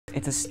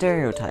It's a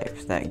stereotype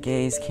that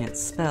gays can't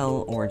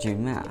spell or do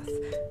math,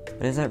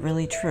 but is that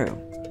really true?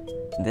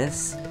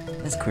 This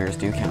is Queers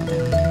Do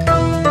Countdown.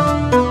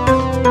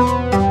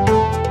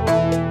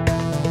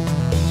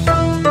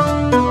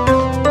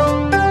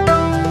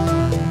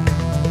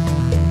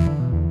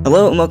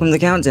 Hello and welcome to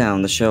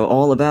Countdown, the show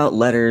all about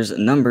letters,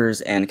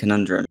 numbers, and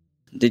conundrum.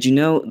 Did you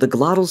know the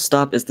glottal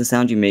stop is the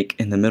sound you make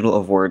in the middle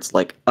of words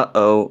like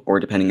uh-oh,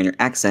 or depending on your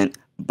accent,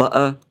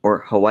 buh-uh or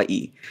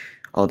Hawaii?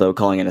 Although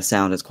calling it a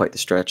sound is quite the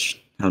stretch.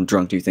 How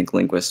drunk do you think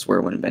linguists were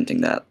when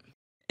inventing that?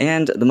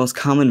 And the most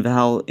common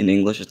vowel in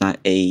English is not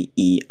A,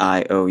 E,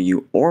 I, O,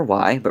 U, or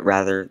Y, but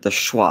rather the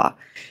schwa.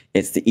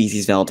 It's the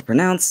easiest vowel to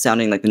pronounce,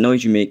 sounding like the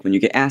noise you make when you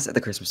get asked at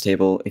the Christmas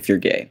table if you're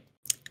gay.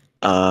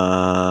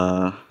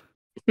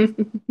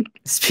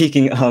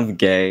 Speaking of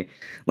gay,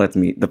 let's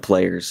meet the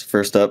players.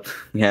 First up,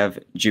 we have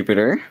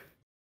Jupiter.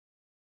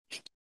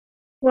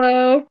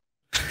 Hello.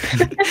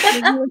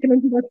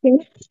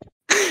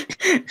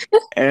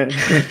 And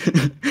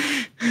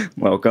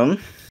welcome.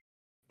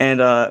 And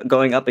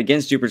going up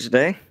against Jupiter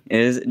today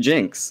is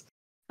Jinx.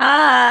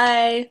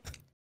 Hi.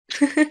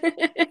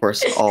 Of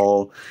course,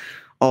 all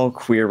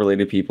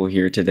queer-related people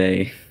here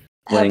today,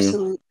 playing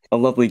Absolutely. a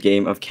lovely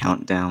game of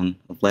countdown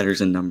of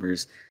letters and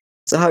numbers.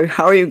 So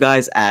how are you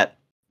guys at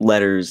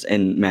letters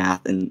and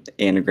math and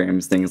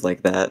anagrams, things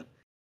like that?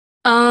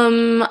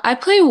 I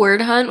play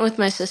Word Hunt with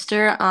my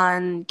sister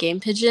on Game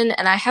Pigeon,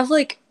 and I have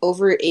like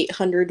over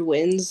 800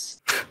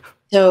 wins.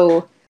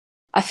 So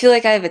I feel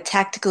like I have a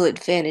tactical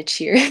advantage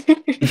here.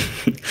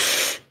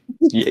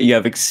 You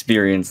have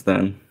experience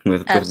then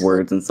with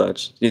words and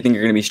such. Do you think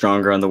you're going to be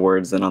stronger on the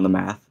words than on the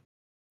math?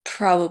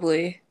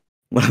 Probably.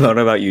 What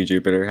about you,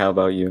 Jupiter? How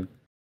about you?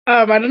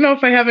 I don't know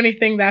if I have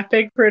anything that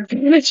big for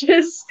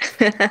advantages.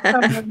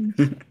 I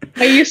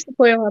used to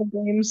play a lot of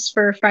games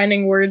for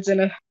finding words in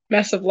a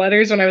mess of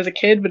letters when I was a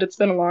kid, but it's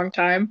been a long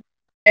time.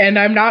 And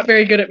I'm not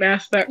very good at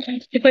math without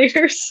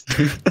calculators.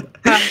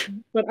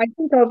 But I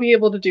think I'll be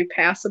able to do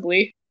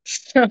passably.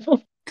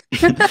 So.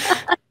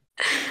 That's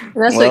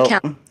what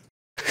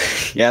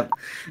counts. Yep,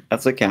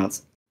 that's what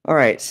counts. All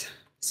right.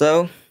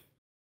 So,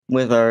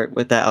 with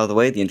that out of the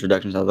way, the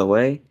introductions out of the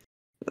way,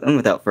 and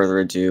without further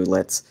ado,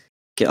 let's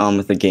get on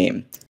with the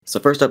game. So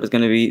first up is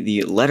going to be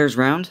the letters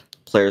round.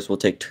 Players will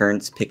take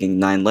turns picking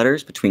 9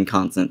 letters between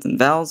consonants and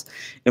vowels,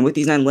 and with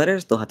these 9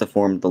 letters, they'll have to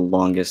form the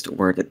longest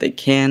word that they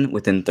can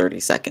within 30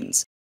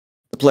 seconds.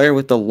 The player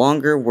with the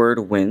longer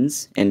word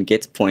wins and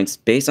gets points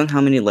based on how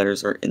many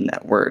letters are in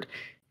that word.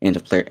 And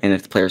if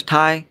the players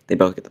tie, they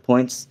both get the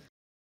points.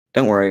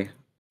 Don't worry,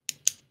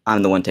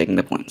 I'm the one taking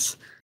the points.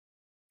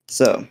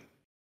 So,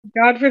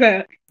 God for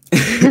that.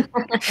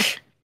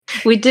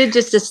 We did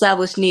just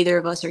establish neither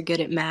of us are good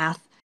at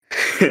math.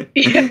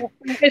 Yeah,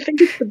 I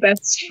think it's the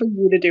best for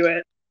you to do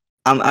it.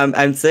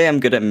 I'd say I'm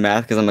good at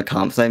math because I'm a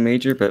comp sci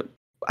major, but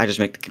I just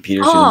make the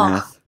computers do the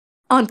math.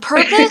 On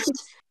purpose?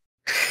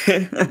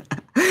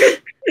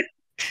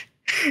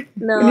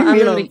 No, I'm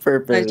gonna be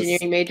an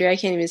engineering major. I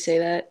can't even say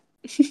that.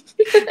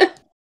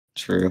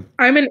 True.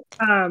 I'm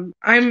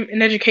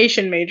an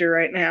education major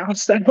right now,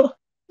 so.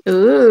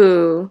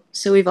 Ooh,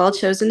 so we've all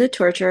chosen to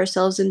torture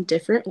ourselves in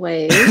different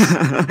ways.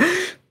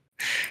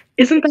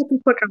 Isn't that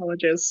just what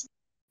college is?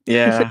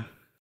 Yeah.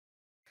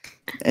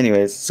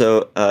 Anyways,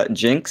 so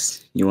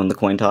Jinx, you won the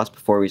coin toss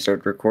before we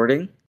started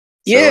recording.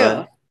 So,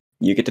 Yeah.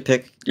 You get to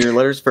pick your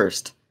letters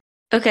first.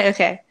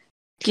 Okay.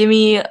 Give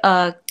me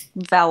a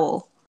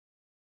vowel.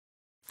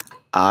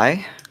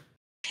 I.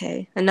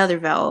 Okay, another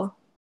vowel.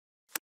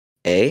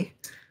 A.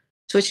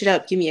 Switch it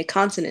up. Give me a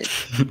consonant.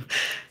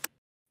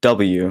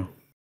 W.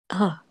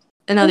 Oh,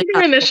 another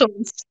your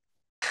initials.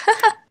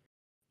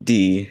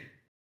 D.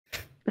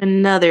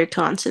 Another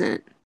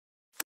consonant.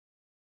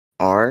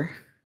 R.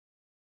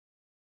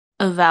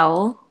 A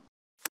vowel.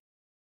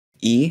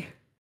 E.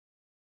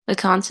 A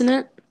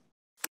consonant.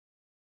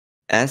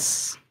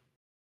 S.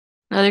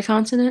 Another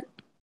consonant.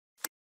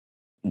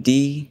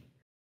 D.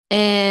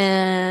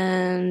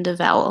 And a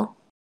vowel.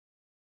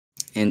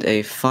 And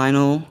a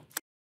final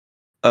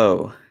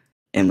O.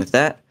 And with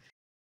that,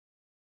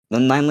 the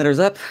 9 letters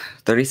up,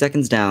 30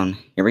 seconds down.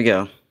 Here we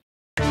go.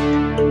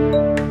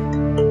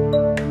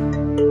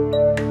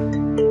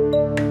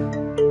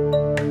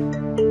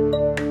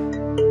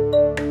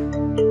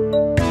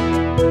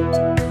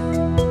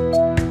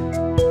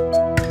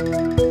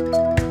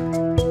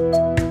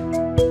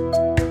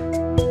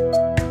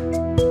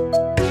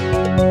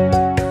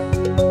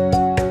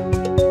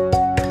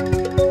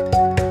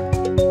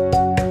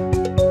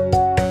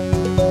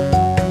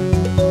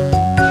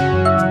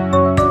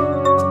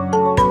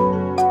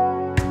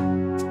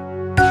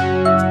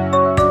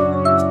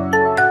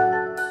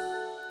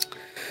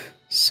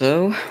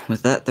 So,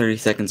 with that, 30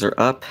 seconds are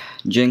up.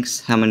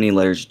 Jinx, how many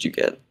letters did you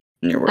get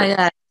in your word? I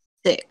got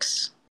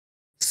 6.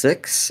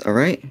 6,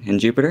 alright. And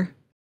Jupiter?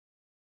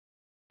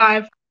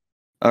 5.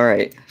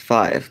 Alright,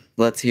 5.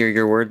 Let's hear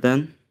your word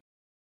then.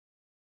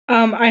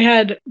 I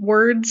had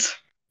words.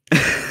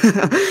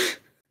 I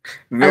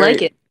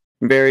like it.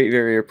 Very,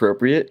 very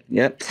appropriate.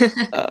 Yep.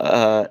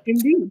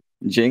 Indeed.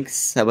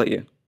 Jinx, how about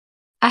you?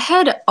 I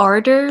had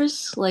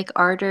ardors, like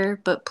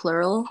ardor, but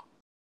plural.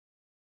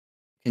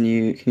 Can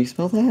you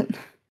spell that?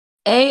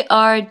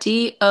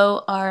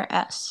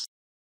 Ardors.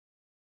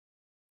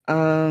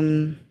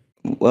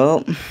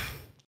 Well,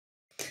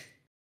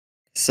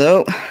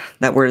 so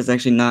that word is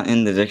actually not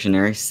in the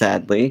dictionary,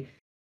 sadly.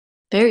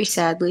 Very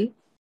sadly.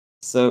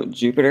 So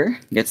Jupiter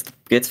gets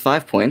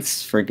 5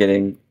 points for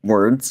getting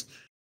words.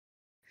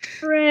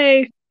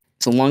 Hooray!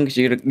 So long as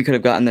you could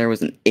have gotten there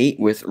was an 8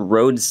 with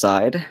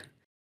roadside,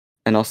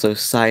 and also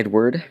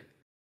sideward,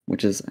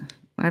 which is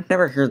I've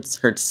never heard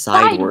sideward.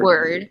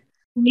 Sideword.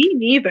 Me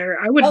neither.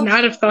 I would Oh.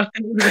 not have thought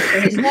that was a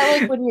thing. Is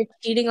that like when you're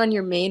cheating on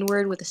your main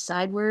word with a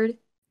side word?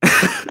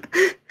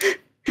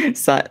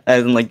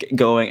 As in like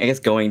going, I guess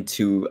going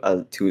to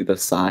the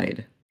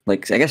side,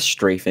 like I guess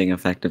strafing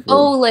effectively.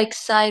 Oh, like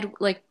side,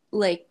 like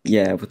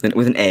Yeah, with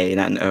an A,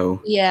 not an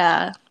O.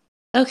 yeah.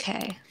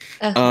 Okay.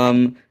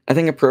 Okay. I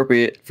think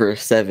appropriate for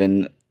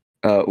 7,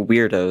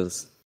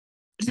 weirdos.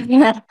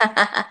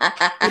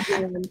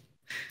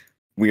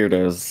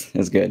 Weirdos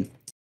is good.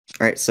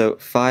 All right, so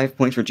 5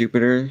 points for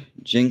Jupiter.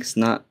 Jinx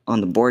not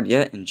on the board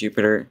yet, and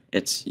Jupiter,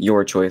 it's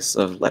your choice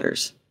of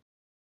letters.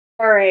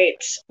 All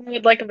right. I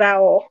would like a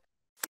vowel.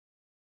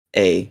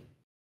 A,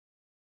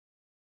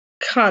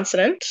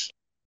 Consonant.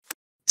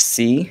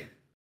 C,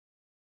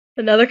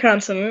 Another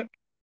consonant.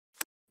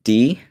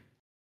 D,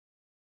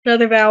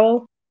 Another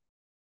vowel.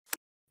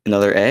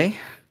 another A,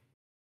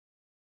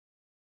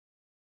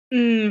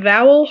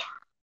 Vowel.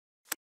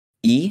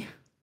 E,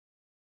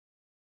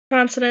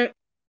 Consonant.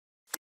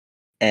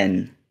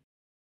 N,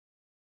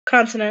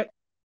 Consonant.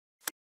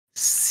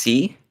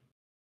 C,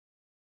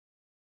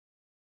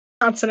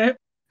 Consonant.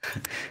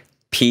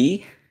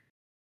 P,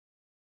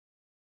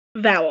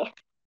 Vowel.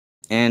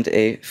 and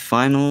a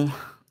final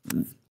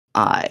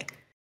I.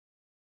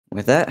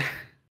 With that,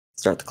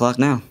 start the clock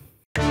now.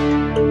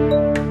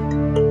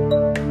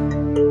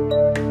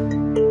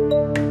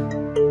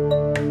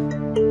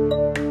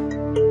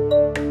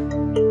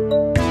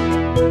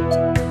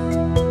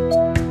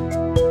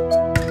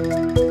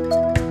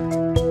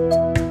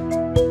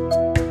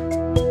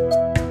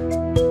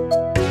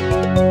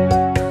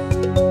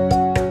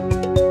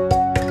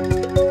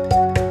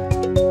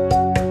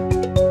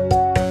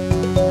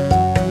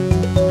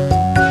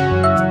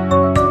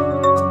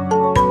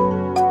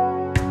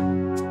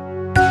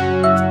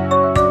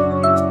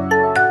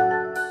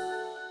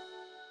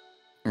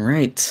 All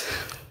right,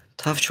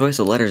 tough choice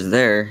of letters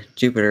there.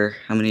 Jupiter,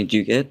 how many did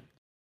you get?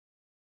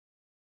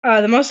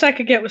 The most I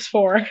could get was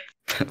 4.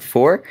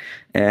 4.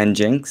 And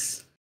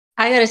Jinx?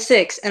 I got a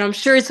 6, and I'm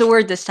sure it's a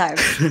word this time.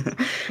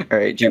 All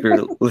right,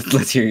 Jupiter,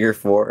 let's hear your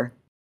 4.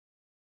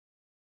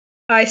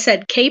 I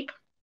said cape.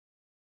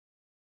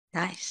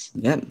 Nice.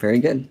 Yep, very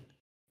good.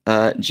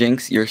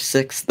 Jinx, your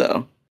 6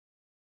 though.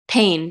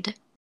 Pained.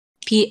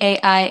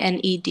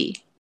 Pained.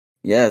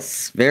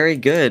 Yes, very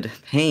good.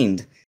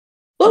 Pained.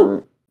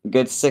 Woo!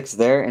 Good 6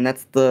 there, and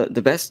that's the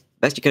best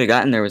you could have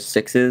gotten there was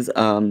 6s.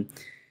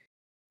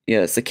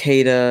 Yeah,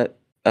 cicada,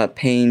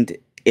 pained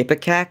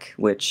ipecac,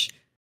 which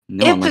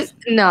no one likes.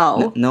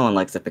 No. No one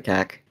likes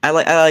ipecac. I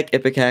like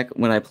ipecac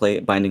when I play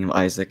Binding of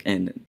Isaac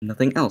and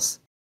nothing else.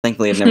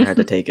 Thankfully, I've never had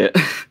to take it.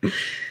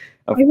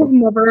 I have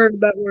never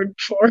heard that word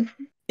before.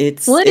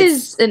 What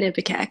is an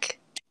ipecac?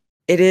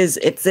 It's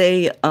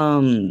a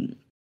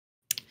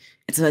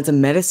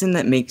medicine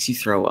that makes you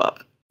throw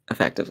up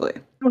effectively.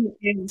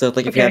 Okay. So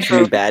like if you have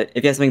something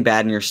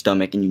bad in your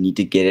stomach and you need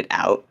to get it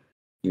out,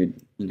 it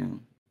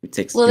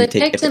takes. Well, you they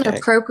take picked an Ipecac.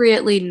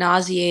 appropriately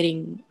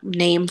nauseating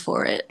name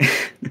for it.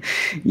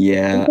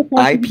 Yeah,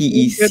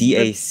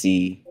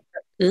 IPECAC. Ugh.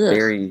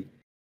 Very,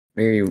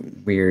 very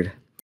weird.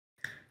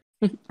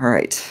 All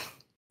right,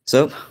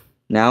 so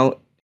now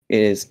it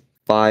is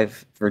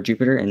 5 for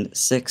Jupiter and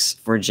 6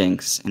 for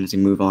Jinx, and as we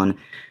move on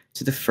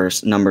to the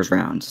first numbers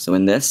round. So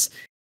in this,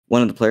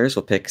 one of the players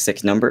will pick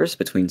 6 numbers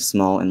between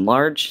small and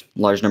large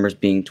numbers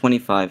being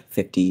 25,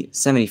 50,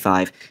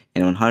 75,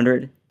 and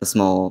 100, the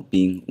small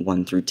being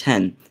 1 through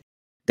 10.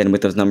 Then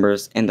with those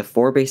numbers and the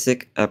 4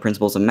 basic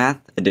principles of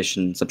math,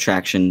 addition,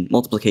 subtraction,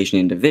 multiplication,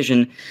 and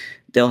division,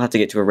 they'll have to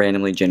get to a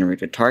randomly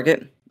generated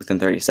target within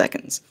 30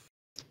 seconds.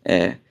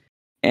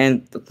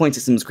 And the point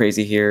system is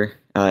crazy here.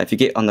 If you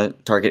get on the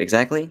target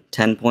exactly,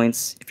 10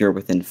 points. If you're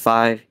within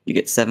 5, you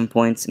get 7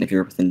 points. And if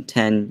you're within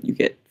 10, you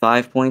get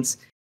 5 points.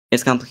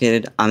 It's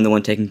complicated. I'm the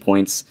one taking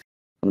points.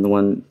 I'm the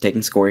one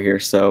taking score here,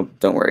 so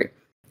don't worry.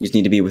 You just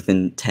need to be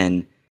within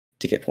 10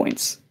 to get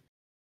points.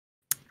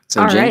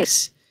 So,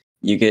 Jinx,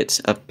 you get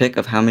a pick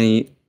of how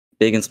many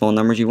big and small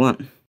numbers you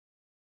want.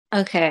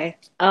 Okay.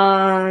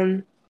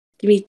 Give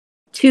me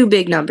 2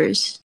 big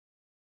numbers.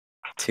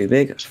 2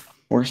 big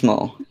or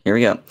small. Here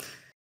we go.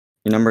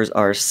 Your numbers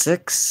are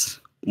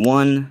 6,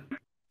 1,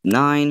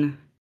 9,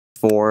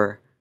 4,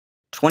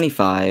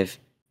 25,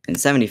 and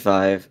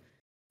 75,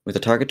 with a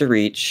target to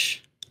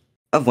reach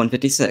of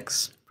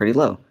 156. Pretty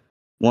low.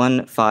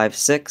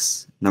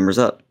 156, numbers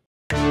up.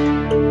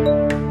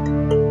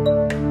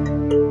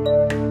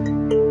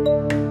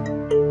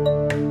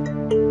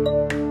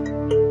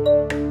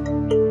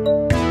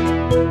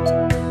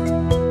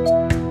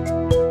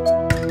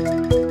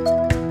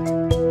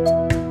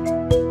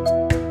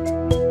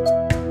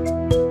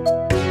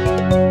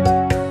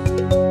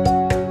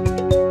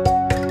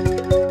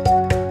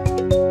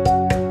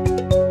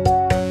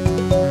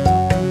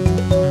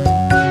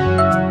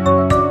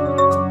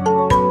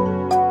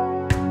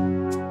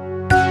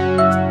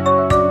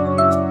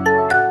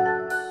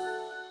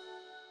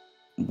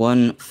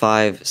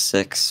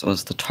 156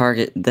 was the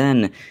target.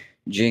 Then,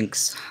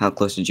 Jinx, how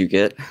close did you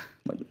get?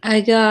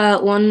 I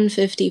got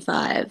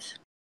 155.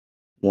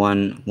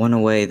 One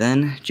away.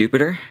 Then,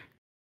 Jupiter.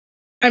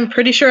 I'm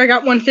pretty sure I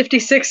got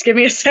 156. Give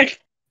me a sec.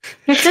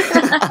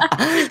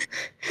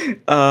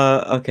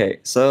 Okay.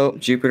 So,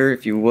 Jupiter,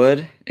 if you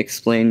would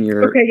explain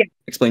your Okay, yeah.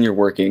 explain your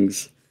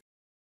workings.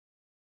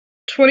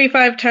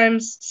 25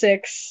 times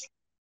 6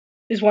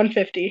 is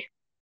 150.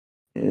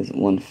 Is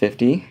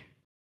 150.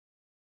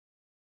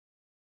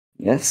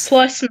 Yes.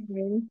 Plus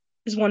 9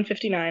 is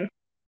 159.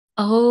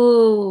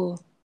 Oh.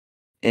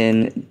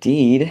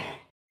 Indeed.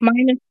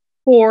 Minus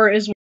 4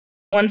 is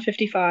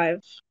 155.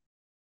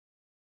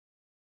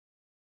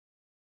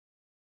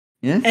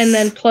 Yes. And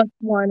then plus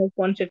 1 is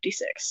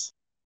 156.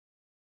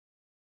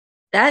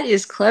 That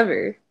is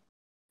clever.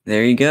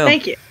 There you go.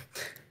 Thank you.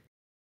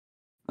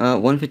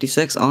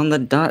 156 on the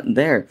dot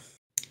there.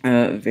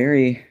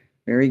 Very,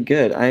 very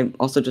good. I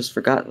also just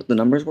forgot what the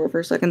numbers were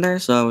for a second there,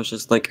 so I was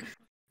just like,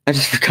 I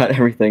just forgot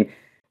everything.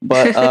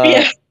 But,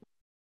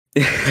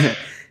 Yeah.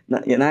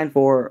 yeah, 9,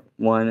 4,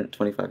 1,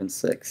 25, and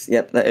 6.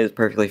 Yep, that is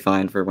perfectly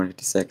fine for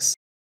 156.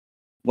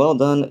 Well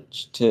done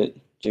to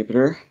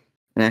Jupiter.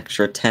 An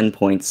extra 10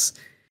 points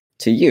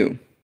to you.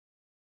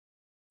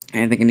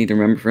 And I think I need to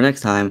remember for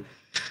next time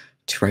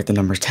to write the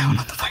numbers down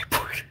on the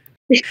whiteboard.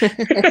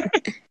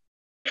 It's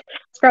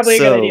probably a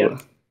good idea.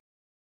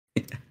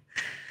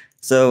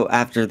 So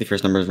after the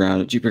first numbers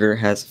round, Jupiter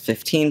has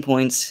 15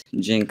 points,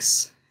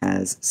 Jinx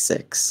has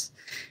 6.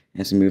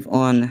 As we move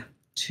on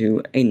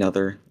to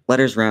another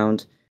letters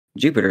round,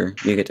 Jupiter,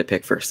 you get to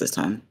pick first this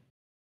time.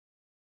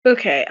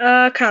 Okay,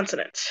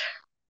 consonant.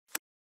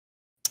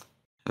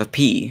 A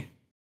P,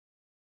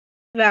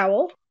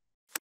 Vowel.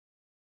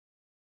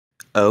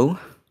 O,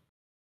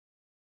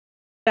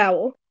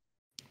 Vowel.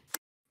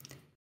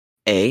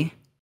 A,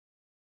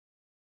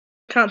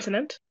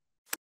 Consonant.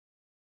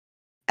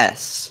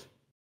 S,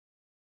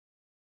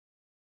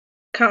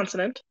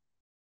 Consonant.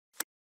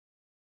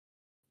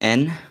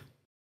 N,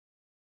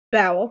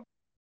 Vowel.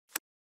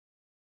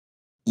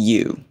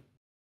 U,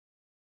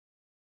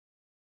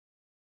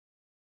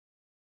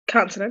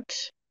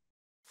 Consonant.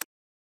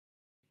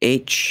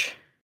 H,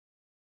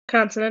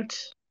 Consonant.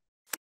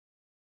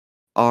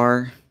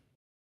 R,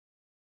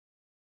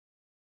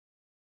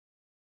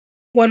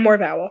 One more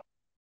vowel.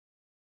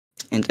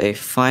 and a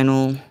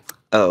final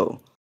O.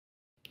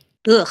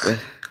 Ugh.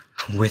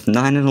 With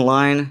 9 in the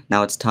line,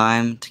 now it's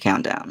time to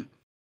count down.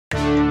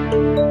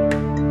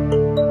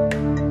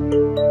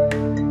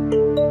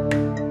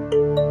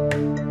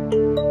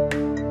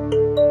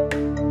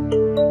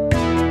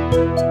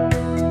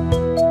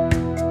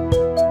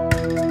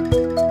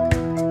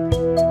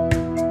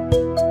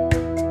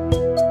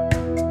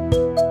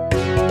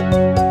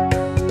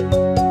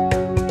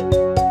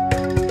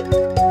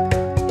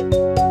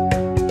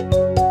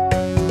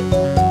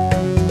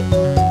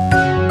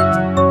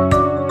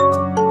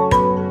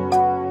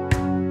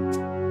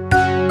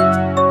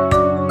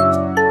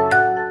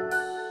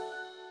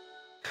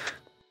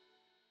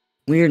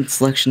 Weird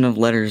selection of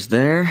letters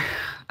there.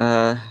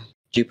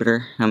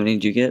 Jupiter, how many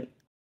did you get?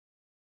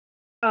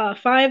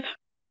 5.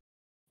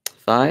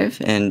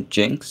 5. And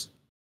Jinx?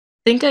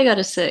 I think I got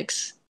a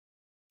 6.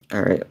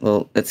 Alright,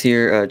 well, let's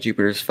hear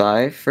Jupiter's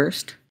 5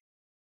 first.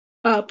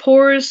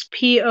 Pores.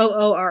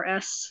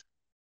 Poors.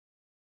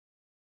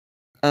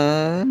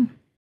 Uh,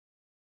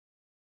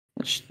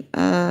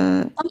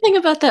 Something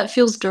about that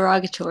feels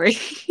derogatory.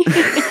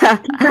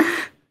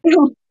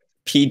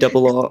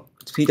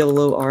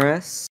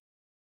 P-O-O-R-S?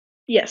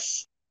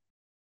 Yes.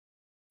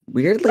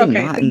 Weirdly Okay.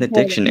 not in the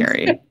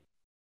dictionary.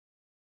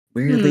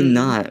 Weirdly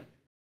not.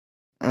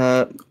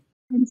 I'm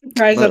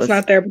surprised that's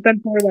not there, but then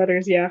 4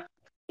 letters, yeah.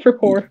 For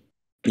poor.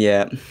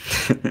 Yeah.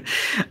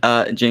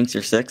 Jinx,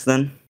 you're 6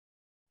 then?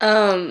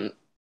 Pornos,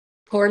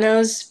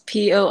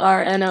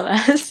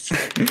 Pornos.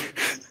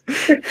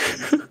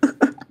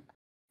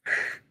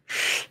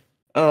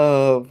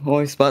 Oh,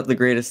 always spot the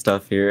greatest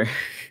stuff here.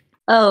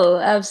 Oh,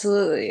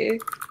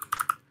 absolutely.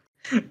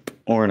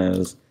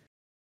 Ornos.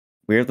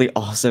 Weirdly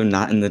also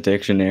not in the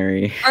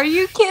dictionary. Are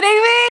you kidding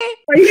me?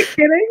 Are you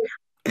kidding?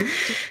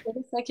 Get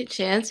a second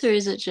chance, or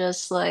is it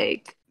just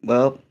like...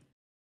 Well,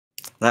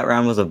 that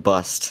round was a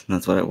bust.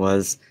 That's what it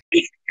was.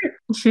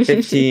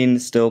 15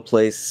 still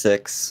plays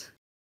 6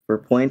 for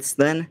points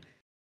then.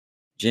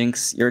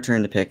 Jinx, your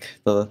turn to pick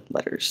the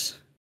letters.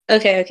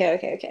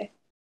 Okay.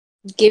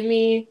 Give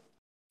me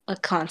a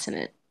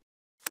consonant.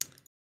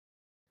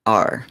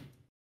 R.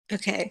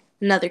 Okay,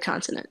 another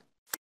consonant.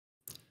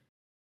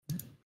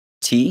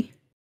 T.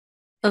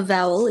 A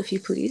vowel, if you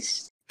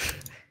please.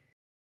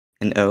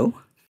 An O.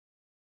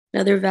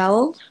 Another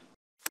vowel.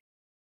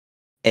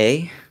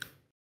 A.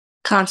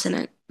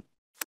 Consonant.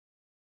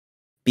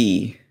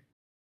 B.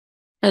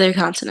 Another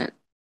consonant.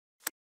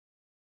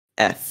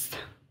 F.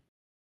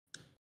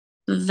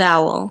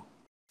 Vowel.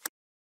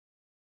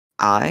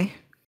 I.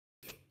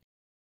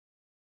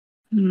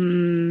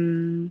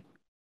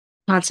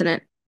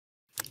 Consonant.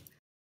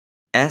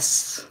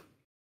 S.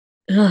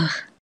 Ugh.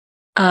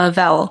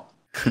 Vowel.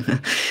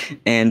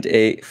 and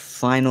a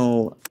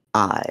final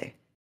I.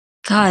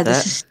 God,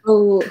 this is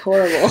so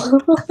horrible.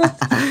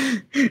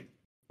 The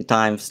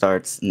time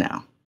starts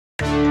now.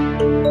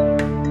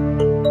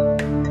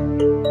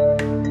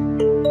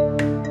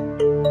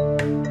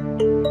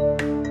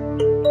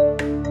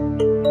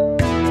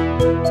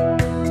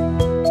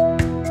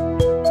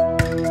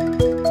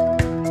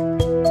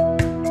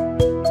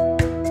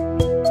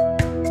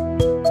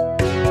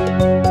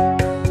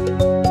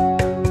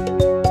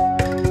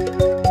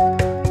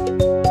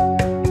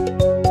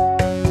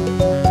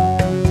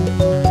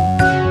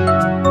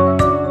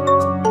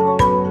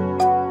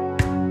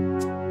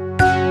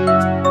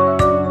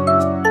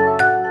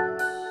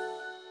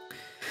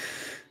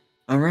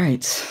 All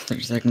right,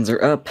 30 seconds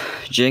are up.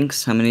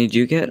 Jinx, how many did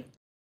you get?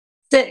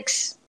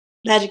 6.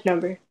 Magic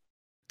number.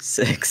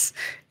 6.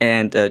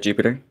 And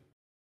Jupiter?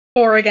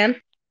 4 again.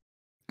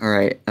 All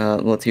right,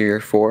 let's hear your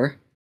 4.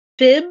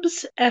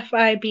 Fibs,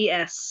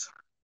 Fibs.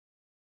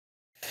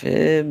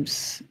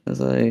 Fibs,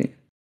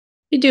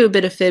 You do a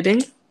bit of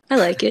fibbing. I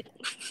like it.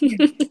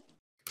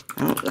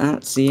 I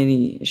don't see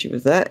any issue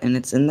with that, and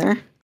it's in there.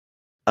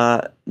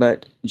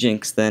 But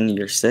Jinx, then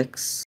you're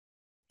 6.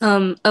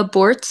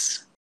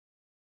 Aborts.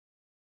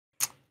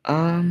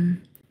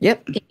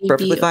 Yep,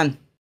 perfectly fine.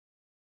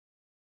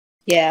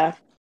 Yeah.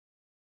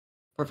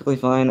 Perfectly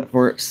fine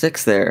for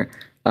 6 there.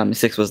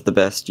 6 was the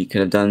best you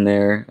could have done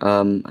there.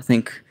 I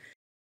think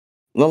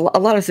a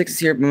lot of 6s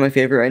here, but my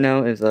favorite right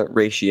now is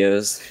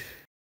ratios.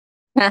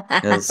 Oh,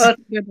 that's a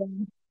good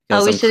one.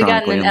 Oh, we I'm should have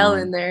gotten an L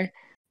chronically in there.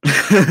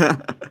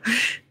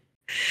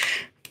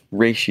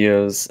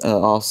 Ratios.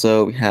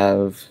 Also, we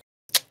have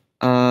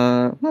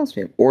what else?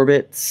 We have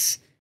orbits,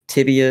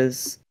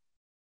 tibias,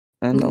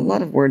 and a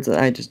lot of words that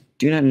I just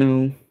do not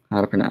know how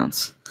to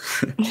pronounce.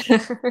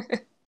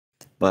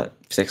 But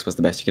 6 was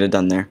the best you could have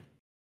done there.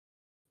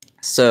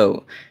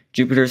 So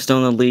Jupiter's still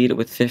in the lead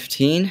with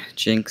 15.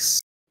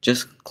 Jinx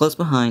just close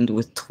behind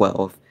with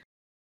 12.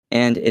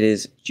 And it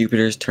is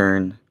Jupiter's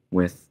turn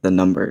with the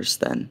numbers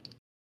then.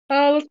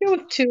 Let's go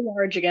with too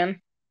large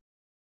again.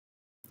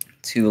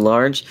 Too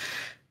large.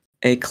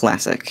 A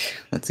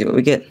classic. Let's see what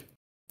we get.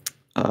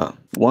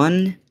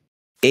 1,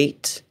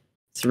 8,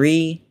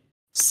 3,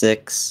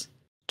 6,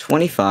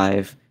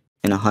 25,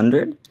 and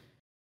 100.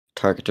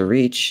 Target to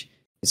reach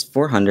is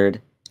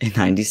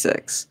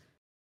 496.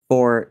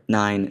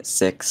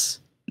 496.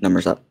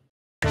 Numbers up.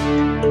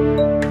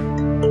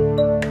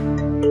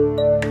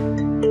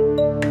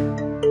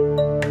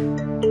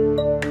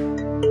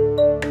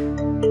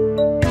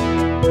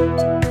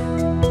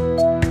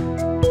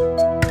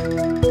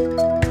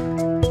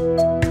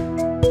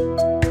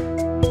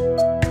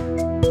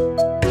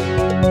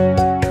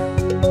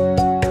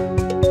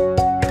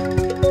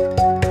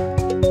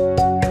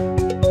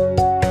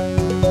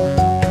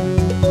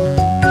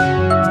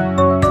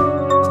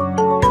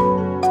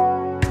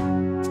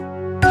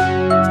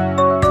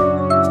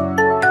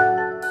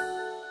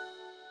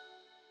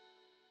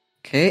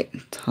 Okay,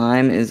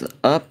 time is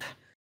up.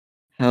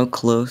 How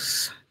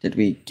close did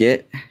we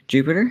get,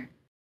 Jupiter?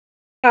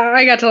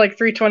 I got to like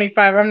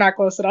 325. I'm not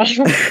close at all.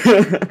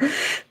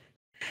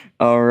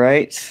 All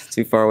right,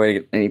 too far away to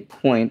get any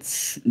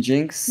points.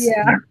 Jinx?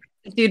 Yeah.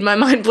 Dude, my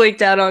mind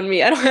blanked out on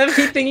me. I don't have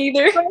anything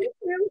either.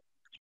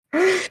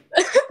 We're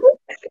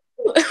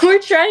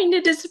trying to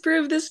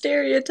disprove the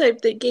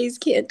stereotype that gays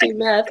can't do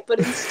math, but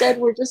instead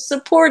we're just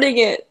supporting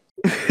it.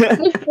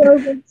 I'm so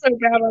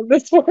bad on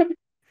this one.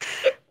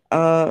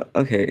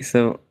 Okay,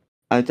 so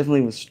I definitely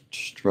was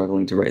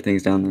struggling to write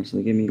things down there,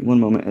 so give me one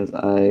moment as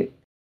I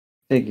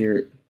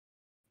figure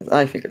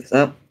this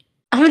out.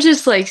 I'm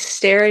just like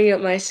staring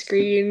at my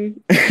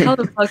screen. How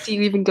the fuck do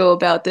you even go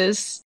about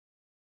this?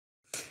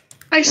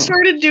 I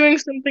started doing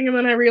something and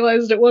then I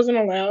realized it wasn't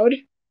allowed.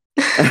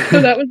 So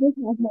that was just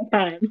half my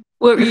time.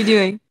 What were you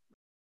doing?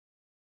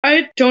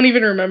 I don't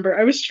even remember.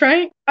 I was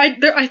trying.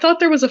 I thought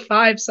there was a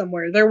 5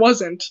 somewhere. There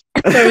wasn't.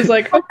 So I was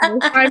like, okay,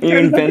 5 You're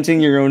times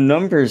inventing your own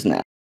numbers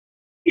now.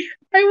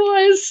 I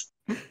was.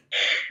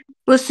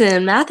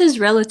 Listen, math is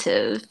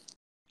relative.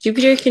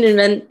 Jupiter can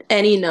invent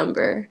any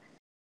number.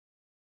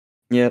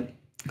 Yep.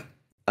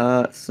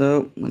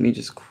 So let me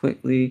just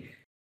quickly.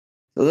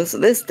 So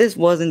this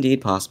was indeed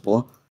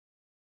possible.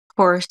 Of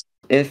course.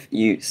 If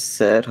you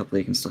said,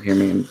 hopefully you can still hear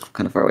me. I'm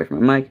kind of far away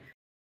from my mic.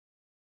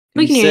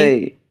 We can hear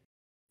you. Say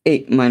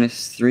 8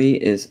 minus 3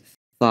 is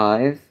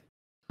 5.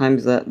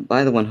 Times that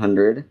by the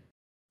 100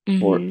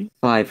 for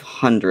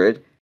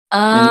 500.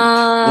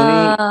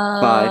 And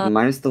 25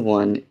 minus the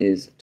 1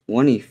 is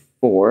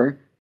 24.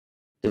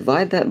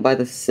 Divide that by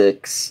the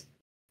 6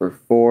 for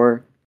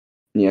 4.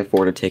 And you have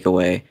 4 to take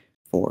away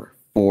for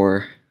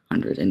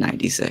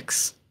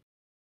 496.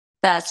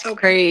 That's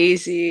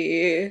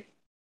crazy.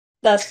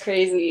 That's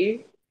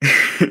crazy.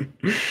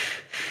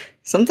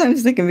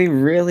 Sometimes they can be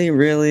really,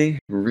 really,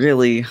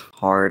 really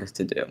hard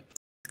to do.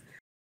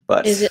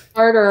 But is it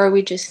hard or are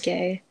we just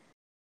gay?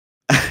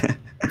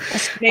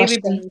 Maybe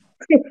both.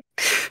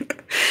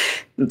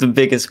 The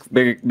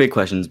big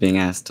questions being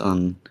asked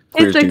on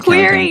It's a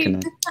query.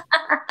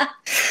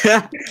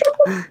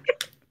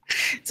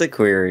 It's a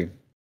query.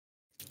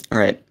 All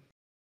right.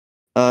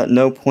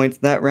 No points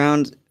that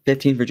round.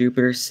 15 for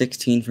Jupiter,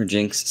 16 for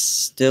Jinx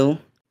still,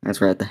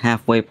 as we're at the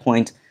halfway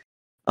point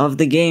of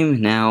the game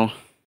now.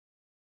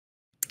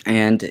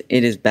 And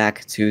it is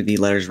back to the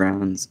letters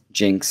rounds.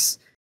 Jinx,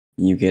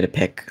 you get a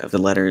pick of the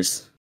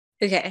letters.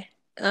 Okay.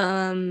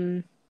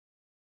 Give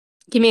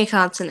me a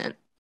consonant.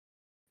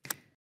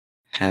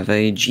 Have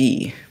a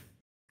G,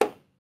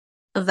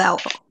 A vowel.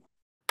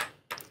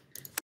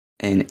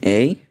 an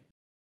A,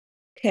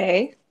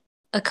 Okay.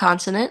 A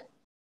consonant.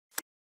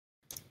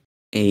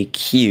 a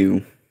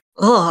Q,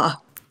 Ugh.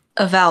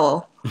 A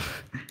vowel.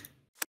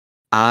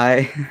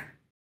 I,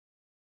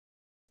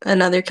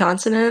 Another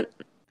consonant.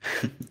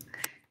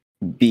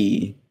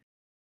 B,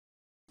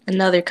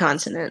 Another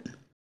consonant.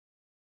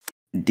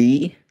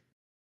 D,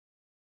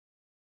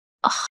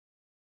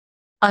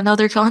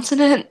 Another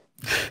consonant.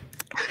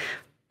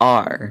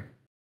 R.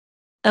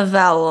 A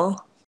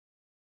vowel.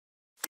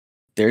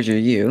 There's your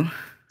U.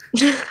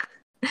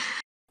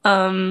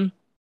 um,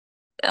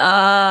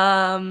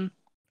 um,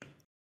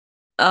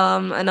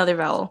 Another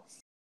vowel.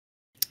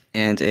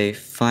 And a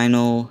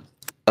final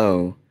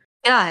O.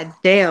 God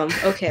damn.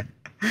 Okay.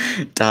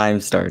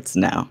 Time starts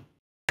now.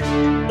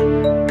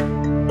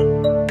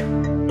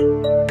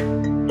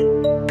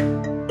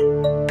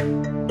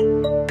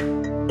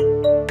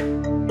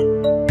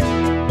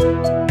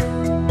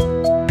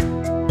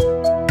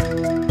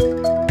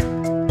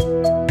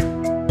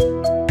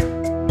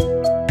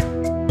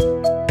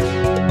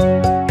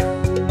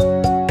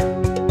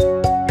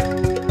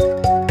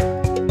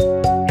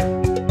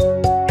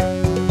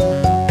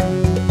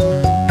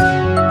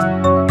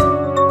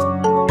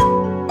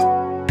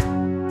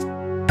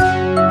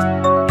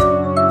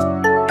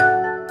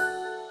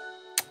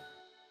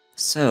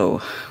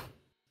 So,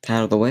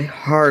 out of the way.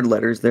 Hard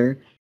letters there.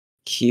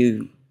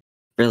 Q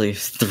really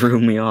threw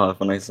me off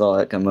when I saw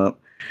it come up.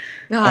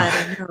 God,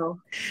 I know.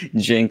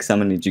 Jinx, how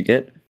many did you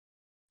get?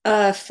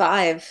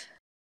 5.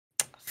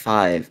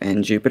 5.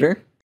 And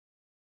Jupiter?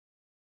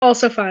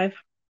 Also 5.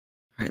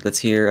 Alright, let's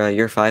hear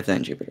your 5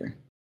 then, Jupiter.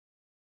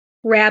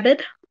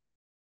 Rabid.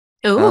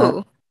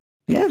 Ooh.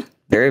 Yeah,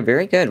 very,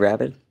 very good.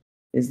 Rabbit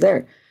is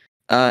there.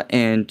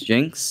 And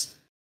Jinx?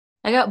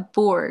 I got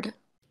bored.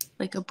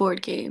 Like a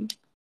board game.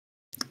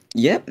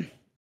 Yep.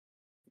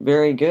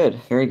 Very good.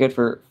 Very good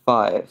for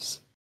 5s.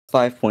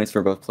 5 points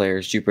for both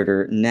players.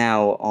 Jupiter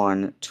now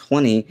on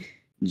 20.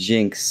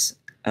 Jinx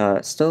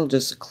still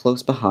just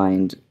close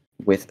behind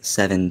with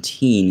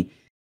 17.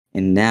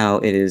 And now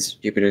it is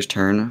Jupiter's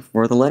turn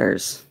for the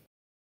letters.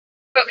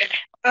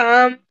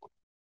 Okay.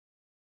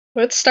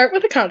 Let's start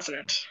with a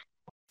consonant.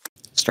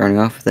 Starting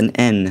off with an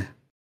N,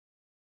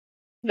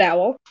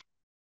 Vowel.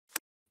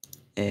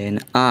 an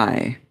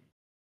I,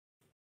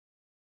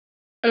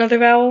 Another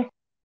vowel.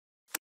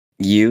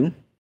 U,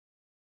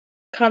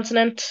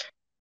 Consonant.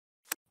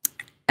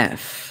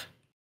 F,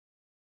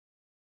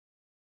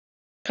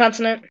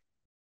 Consonant.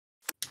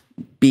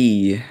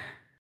 B,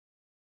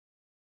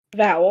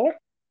 Vowel.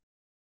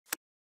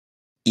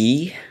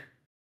 E,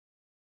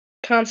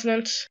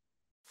 Consonant.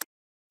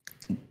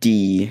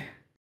 D,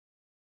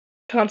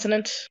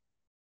 Consonant.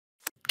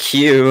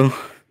 Q.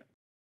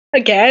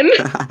 Again.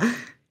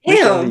 Which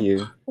Damn.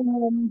 W?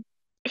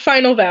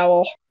 Final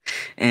vowel.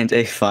 And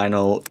a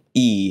final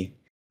E.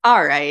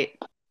 All right.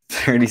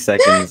 30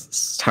 seconds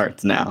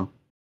starts now.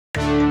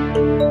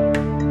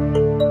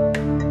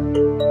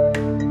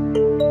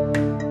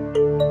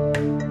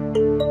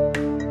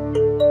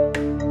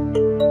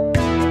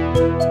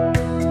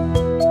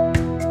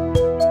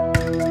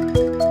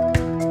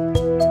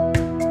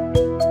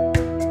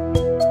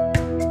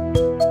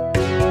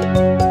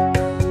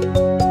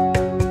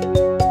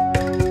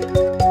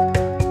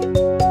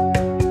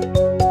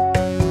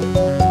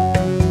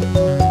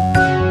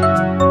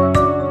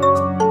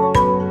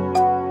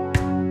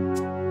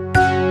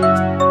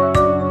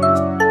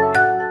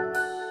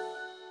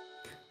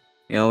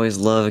 We always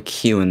love a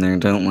Q in there,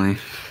 don't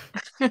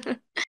we?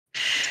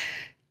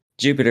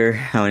 Jupiter,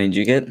 how many did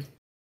you get?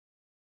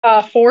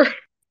 4.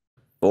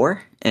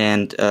 4.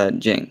 And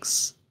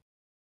Jinx.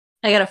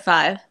 I got a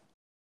 5.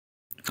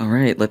 All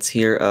right, let's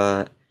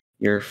hear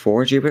your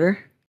 4, Jupiter.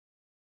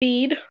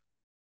 Feed.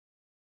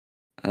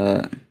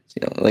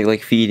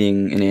 Like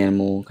feeding an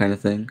animal kind of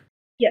thing.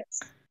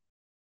 Yes.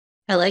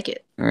 I like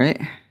it. All right.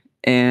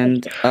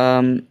 And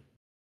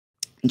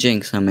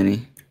Jinx, how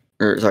many?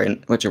 Or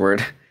sorry, what's your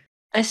word?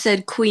 I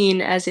said queen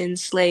as in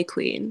slay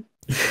queen.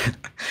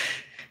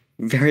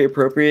 Very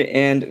appropriate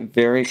and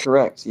very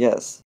correct.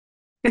 Yes,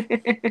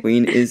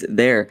 Queen is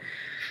there.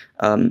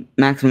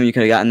 Maximum you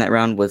could have gotten that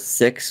round was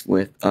 6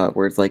 with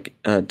words like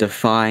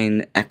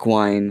define,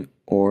 equine,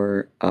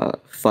 or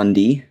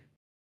fundy,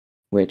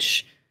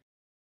 which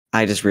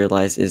I just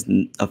realized is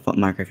a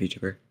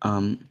Minecraft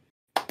YouTuber.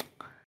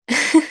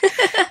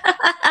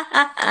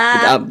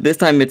 This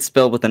time it's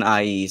spelled with an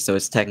IE, so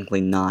it's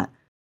technically not.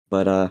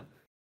 But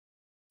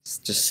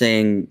just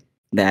saying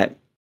that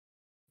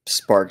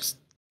sparks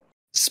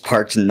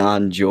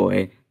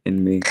non-joy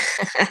in me.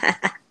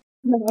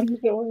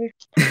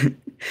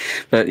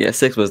 But yeah,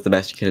 6 was the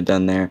best you could have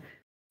done there.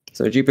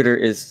 So Jupiter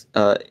is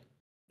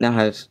now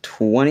has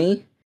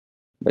 20,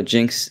 but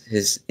Jinx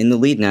is in the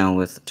lead now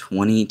with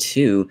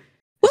 22.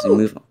 As we Woo!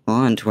 move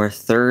on to our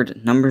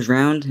third numbers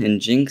round,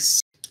 and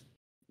Jinx,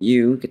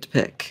 you get to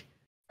pick.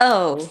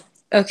 Oh,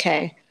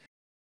 okay.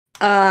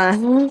 Uh,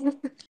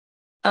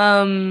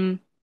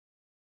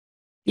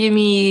 give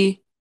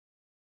me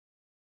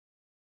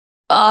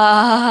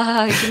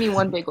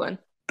one big one.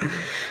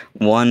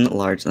 One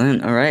large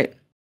then. All right.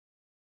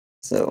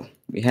 So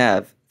we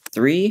have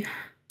 3,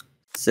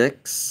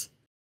 6,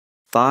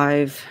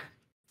 5,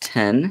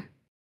 10,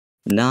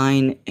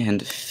 9,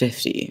 and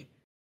 50.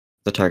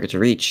 The target to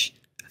reach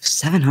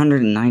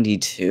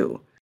 792.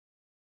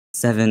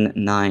 7.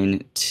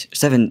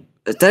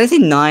 Did I say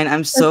 9?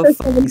 I'm so That's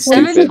a fucking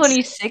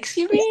 726. stupid. 726,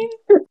 you mean?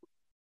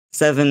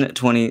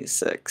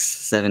 726.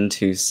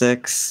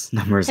 726.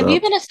 Numbers Have up.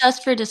 you been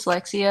assessed for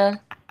dyslexia?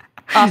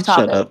 Off Shut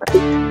topic. up.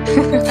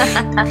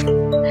 Right?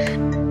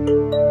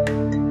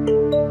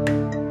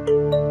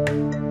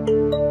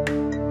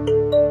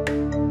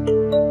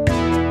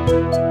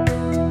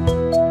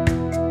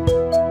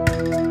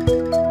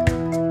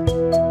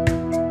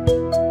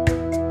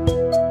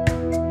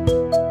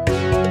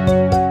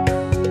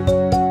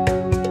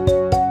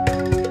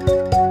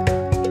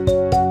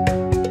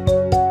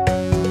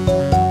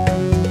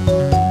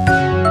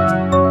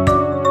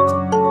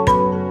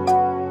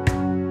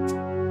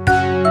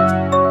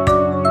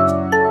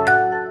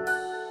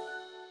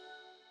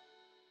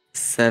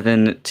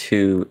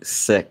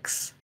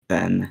 726.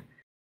 Then.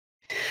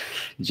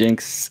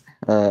 Jinx,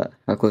 how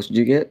close did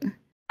you get?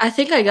 I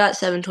think I got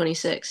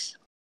 726.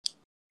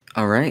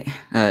 All right.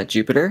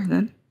 Jupiter,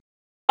 then?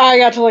 I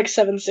got to like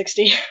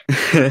 760.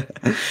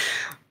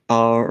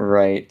 All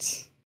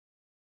right.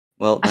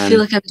 Well, I then. feel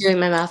like I'm doing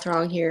my math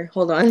wrong here.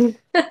 Hold on.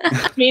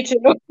 Me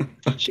too.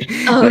 Okay.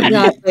 Oh, No,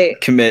 God,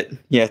 wait. Commit.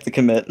 You have to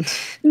commit.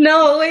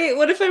 No, wait,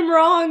 what if I'm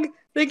wrong?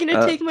 They're gonna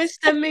Uh, take my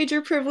STEM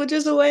major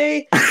privileges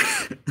away.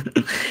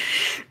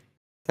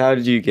 How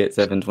did you get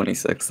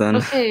 726 then?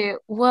 Okay,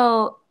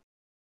 well,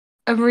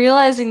 I'm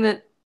realizing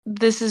that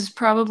this is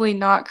probably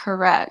not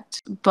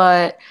correct,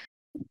 but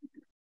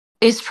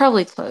it's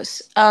probably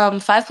close.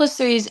 5 plus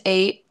 3 is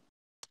 8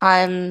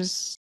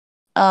 times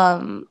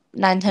 9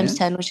 times Yeah.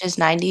 10, which is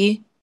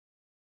 90.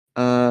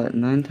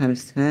 9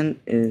 times 10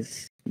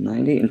 is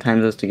 90, and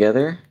times those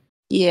together.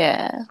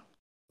 Yeah.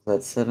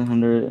 That's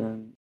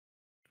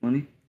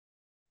 720.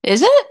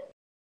 Is it?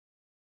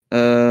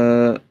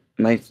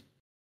 My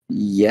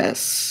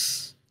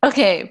yes.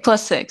 Okay,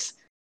 plus 6.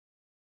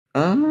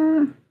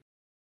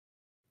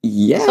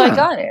 Yeah. So I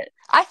got it.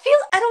 I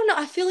don't know,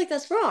 I feel like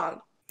that's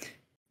wrong.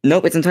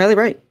 Nope, it's entirely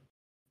right.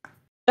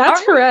 That's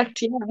Alright.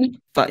 correct,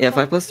 yeah.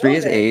 5 plus 3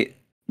 is 8.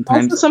 Also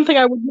Times something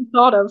I wouldn't have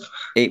thought of.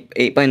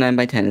 8 by 9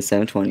 by 10 is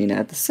 720, and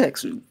add the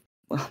 6.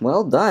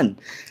 Well done.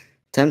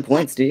 10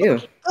 points to you.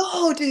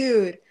 Oh,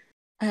 dude.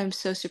 I'm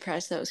so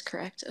surprised that was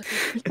correct.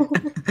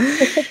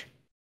 Okay.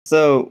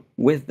 So,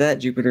 with that,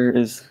 Jupiter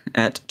is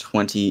at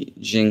 20.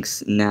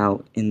 Jinx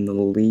now in the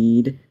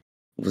lead.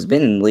 Was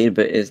been in the lead,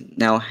 but is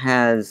now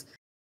has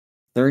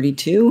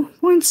 32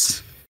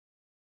 points.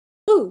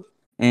 Ooh.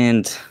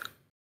 And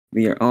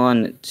we are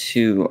on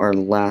to our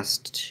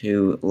last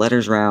 2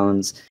 letters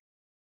rounds.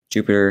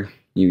 Jupiter,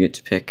 you get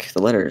to pick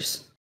the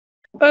letters.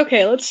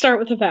 Okay, let's start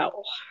with a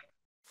vowel.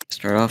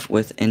 Start off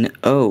with an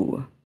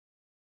O.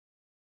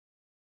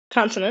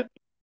 Consonant.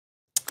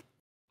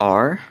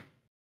 R.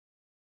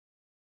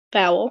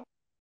 Vowel.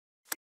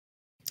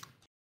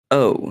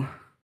 O.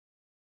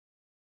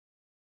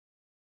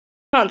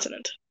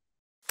 Consonant.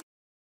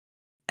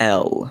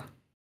 L.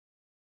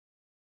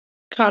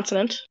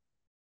 Consonant.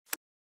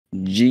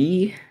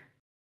 G.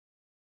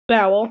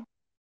 Vowel.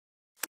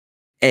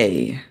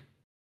 A.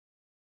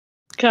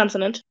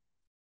 Consonant.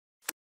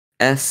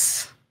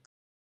 S.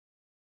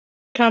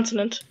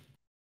 Consonant.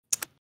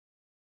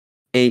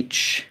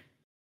 H.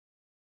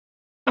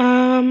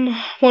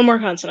 One more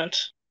consonant.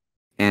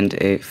 And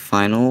a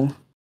final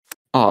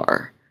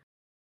R.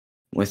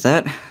 With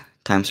that,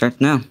 time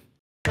starts now.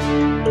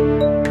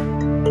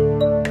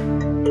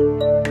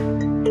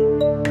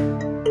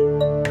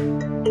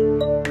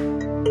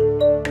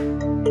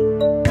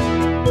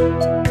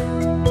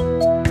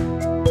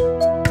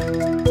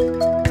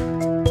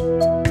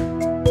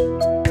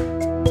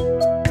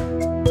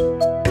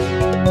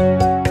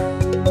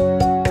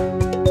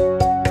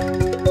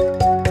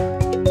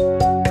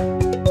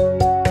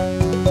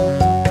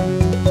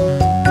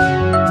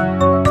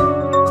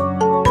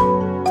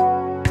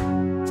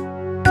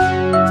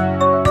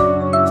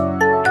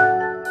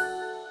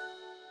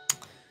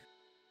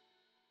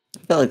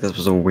 I felt like this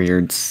was a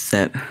weird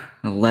set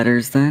of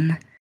letters then.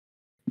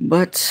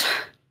 But,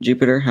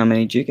 Jupiter, how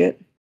many did you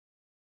get?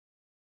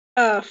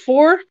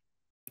 4.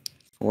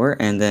 4,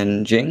 and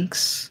then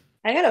Jinx.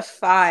 I got a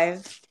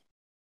 5.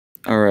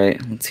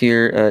 Alright, let's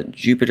hear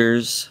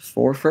Jupiter's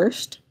 4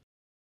 first.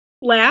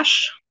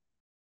 Lash.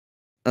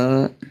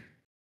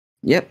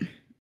 Yep.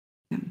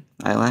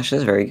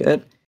 Eyelashes, very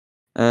good.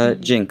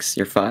 Jinx,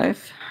 you're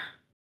 5.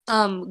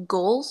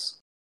 Goals.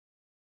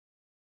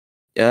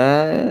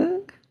 Uh,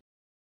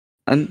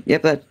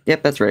 Yep,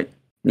 that's right.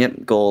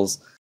 Yep, goals.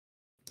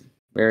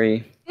 Very.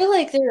 I feel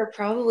like there are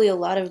probably a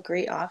lot of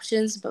great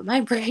options, but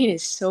my brain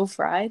is so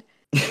fried.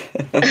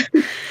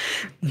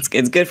 It's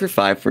good for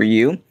 5 for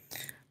you.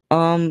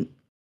 I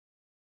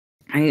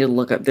need to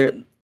look up there.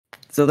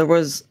 So there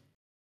were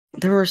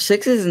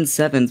 6s and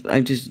 7s, but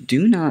I just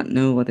do not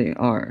know what they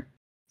are.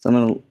 So I'm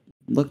gonna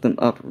look them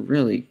up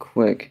really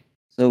quick.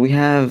 So we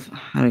have,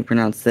 how do we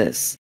pronounce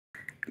this?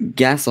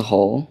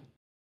 Gasohol,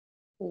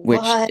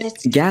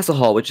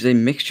 which is a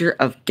mixture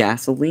of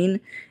gasoline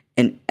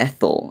and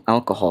ethyl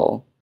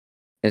alcohol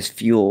as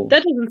fuel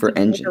That doesn't for seem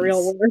engines. like a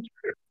real word.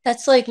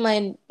 That's like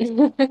my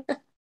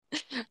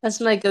that's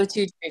my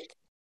go-to drink.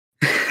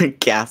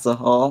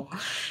 Gasohol.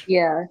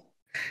 Yeah.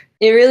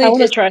 It really I want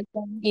to just, try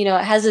some.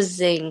 it has a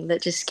zing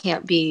that just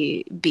can't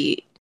be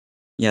beat.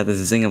 Yeah, the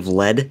zing of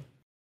lead.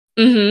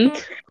 Mm-hmm.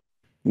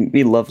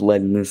 We love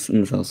lead in this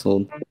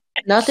household.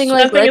 Nothing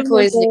like Nothing lead is more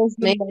poisoning. goals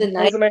than Make the lead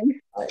night poisoning.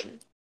 fun.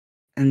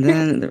 And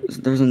then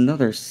there's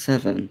another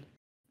 7.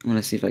 I want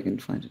to see if I can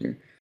find it here.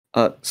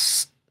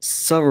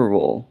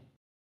 Sorrel.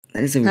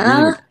 That is a really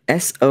Huh?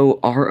 weird.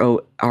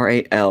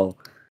 Sorral.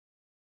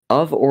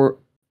 Of or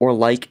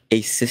like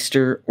a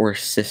sister or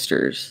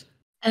sisters.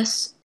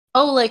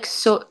 Like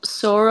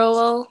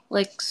sorrow,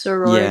 like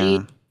sorority.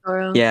 Yeah.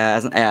 Sorrow.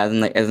 Yeah, as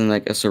in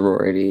like a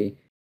sorority.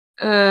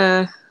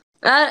 I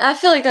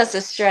feel like that's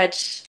a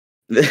stretch.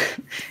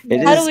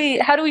 It How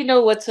is. do we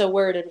know what's a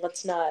word and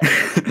what's not?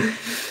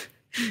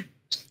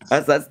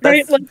 that's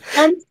Right? Like,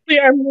 honestly,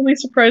 I'm really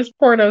surprised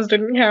pornos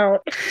didn't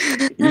count.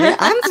 Yeah,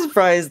 I'm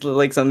surprised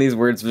like some of these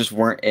words just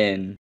weren't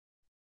in.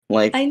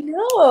 Like I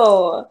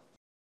know.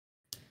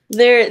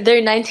 They're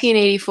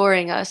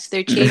 1984ing us.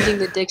 They're changing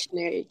the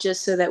dictionary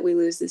just so that we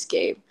lose this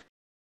game.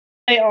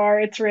 They are.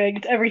 It's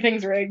rigged.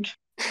 Everything's rigged.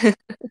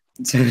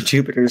 So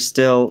Jupiter's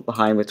still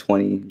behind with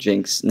 20.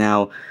 Jinx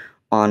now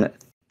on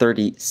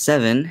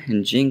 37,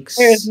 and Jinx.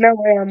 There's no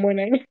way I'm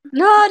winning.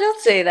 No,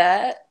 don't say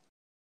that.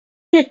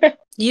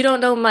 You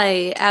don't know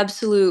my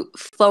absolute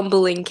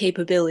fumbling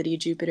capability,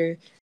 Jupiter.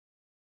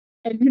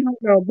 And you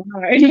don't know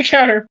behind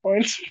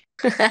counterpoints.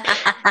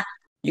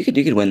 You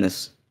could win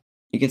this.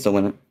 You can still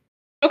win it.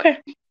 Okay.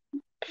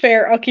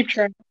 Fair. I'll keep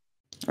trying.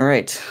 All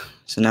right.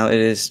 So now it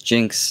is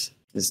Jinx's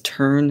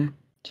turn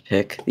to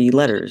pick the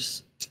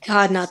letters.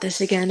 God, not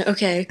this again.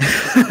 Okay.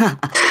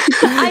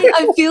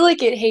 I feel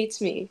like it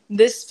hates me.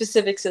 This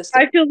specific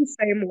system. I feel the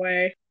same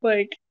way.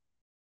 Like,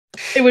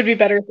 it would be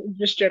better if it was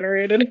just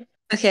generated.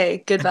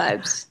 Okay, good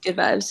vibes. Good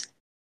vibes.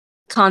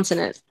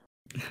 Consonant.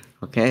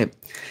 Okay.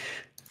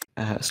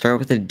 Start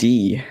with a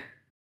D.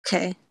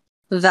 Okay.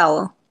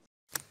 Vowel.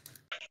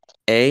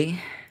 A.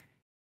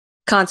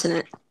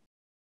 Consonant.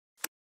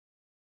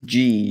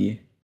 G.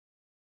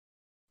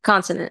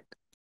 Consonant.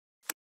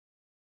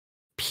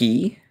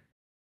 P.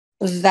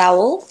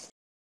 Vowel.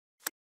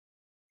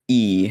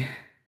 E.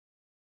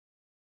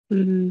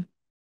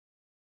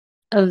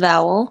 A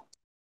vowel.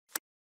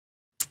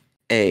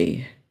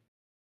 A.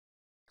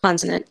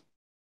 Consonant.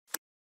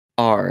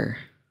 R.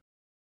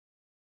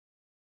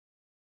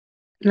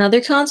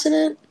 Another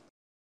consonant.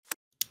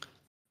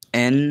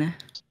 N.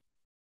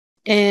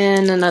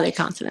 And another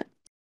consonant.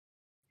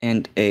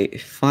 And a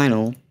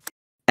final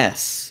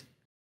S.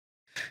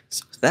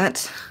 So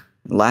that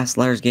last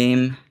letters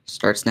game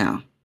starts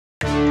now.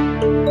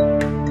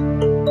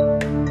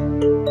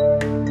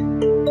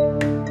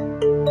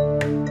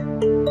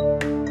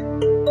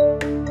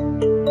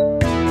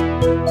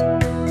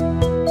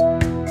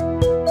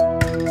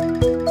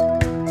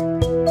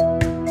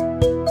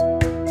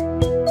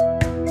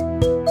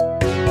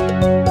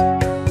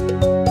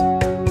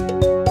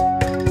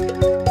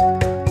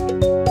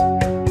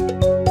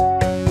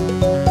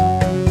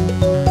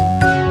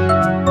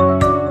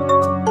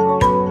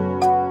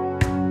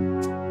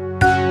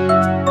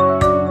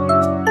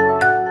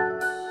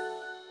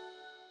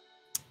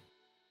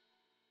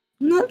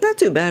 Not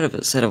too bad of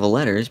a set of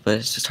letters, but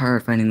it's just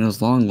hard finding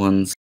those long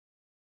ones.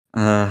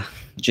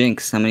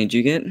 Jinx, how many did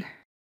you get?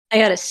 I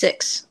got a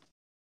 6.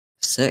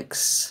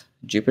 6.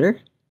 Jupiter?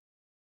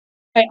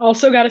 I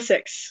also got a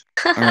 6.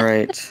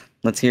 Alright,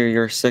 let's hear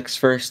your 6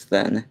 first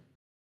then.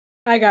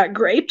 I got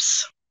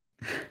grapes.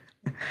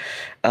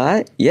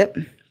 Yep.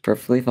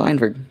 Perfectly fine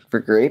for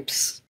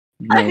grapes.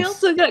 I Nice.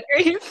 also got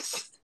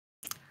grapes.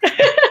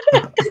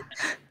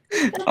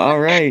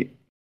 Alright.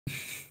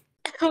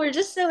 We're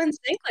just so in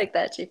sync like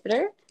that,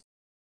 Jupiter.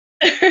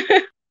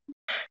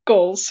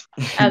 Goals.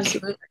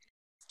 Absolutely.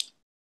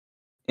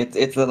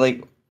 It's a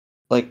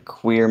like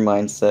queer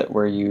mindset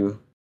where you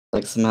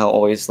like somehow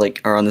always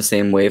like are on the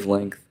same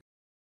wavelength.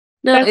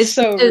 No, That's it's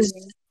so because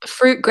rude.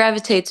 fruit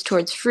gravitates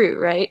towards fruit,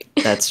 right?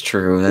 That's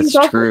true. That's He's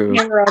also true.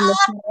 pear on this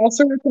one. I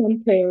also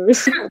returned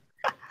pears.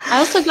 I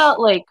also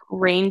got like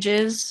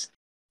ranges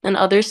and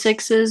other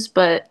 6s,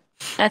 but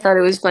I thought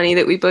it was funny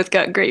that we both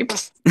got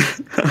grapes.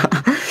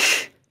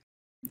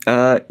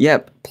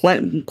 Yep,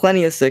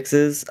 plenty of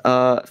 6s,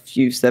 a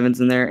few 7s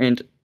in there,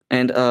 and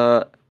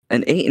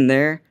an 8 in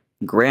there.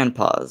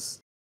 Grandpas,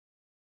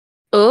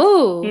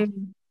 Oh,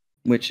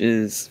 which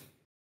is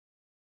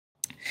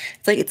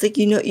It's like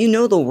you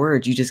know the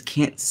words, you just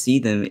can't see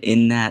them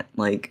in that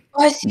like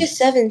Oh, I see a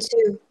 7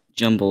 too.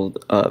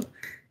 jumbled up.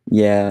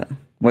 Yeah.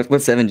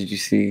 What 7 did you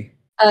see?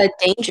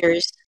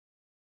 Dangers.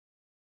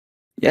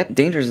 Yep,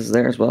 dangers is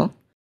there as well.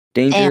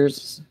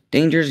 Dangers,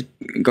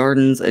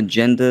 gardens,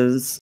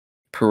 agendas,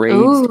 parades,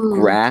 Ooh.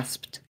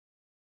 grasped,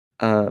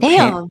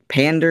 Damn.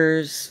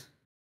 panders.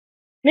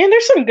 Man,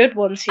 there's some good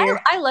ones here.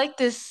 I like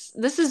this.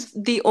 This is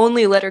the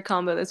only letter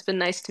combo that's been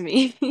nice to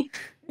me.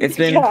 It's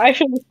been Yeah, I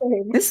feel the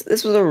same.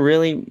 this was a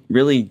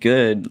really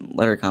good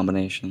letter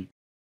combination.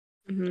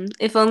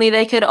 If only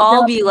they could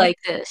all be like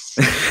this.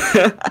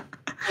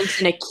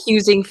 Points an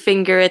accusing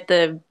finger at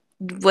the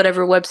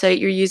whatever website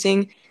you're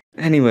using.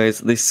 Anyways,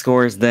 the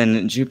scores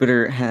then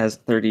Jupiter has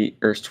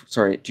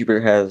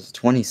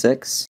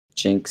 26,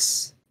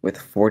 Jinx with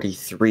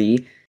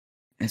 43.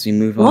 As we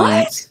move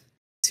on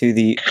to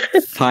the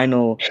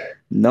final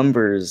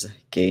numbers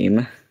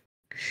game.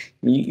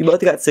 You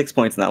both got 6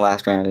 points in that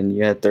last round, and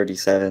you had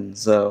 37.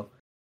 So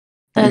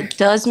That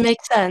does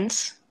make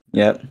sense.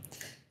 Yep.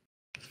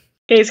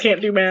 Gays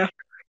can't do math.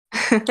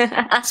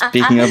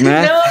 Speaking of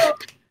math, no,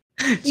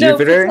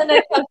 Jupiter. No, pretend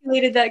I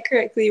calculated that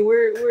correctly.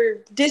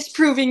 We're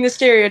disproving the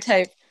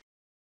stereotype.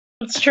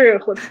 It's true.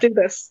 Let's do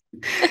this.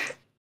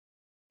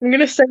 I'm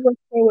gonna say let's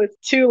go with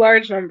 2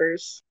 large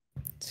numbers.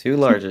 2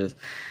 larges.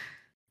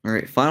 All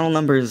right, final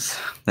numbers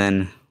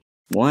then: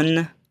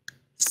 1,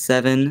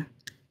 7,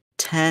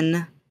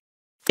 10,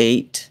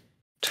 8,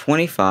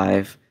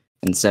 25,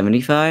 and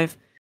 75,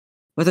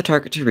 with a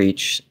target to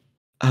reach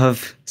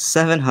of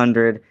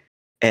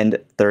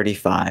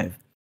 735.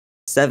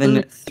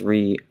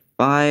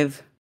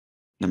 735.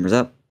 Numbers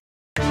up.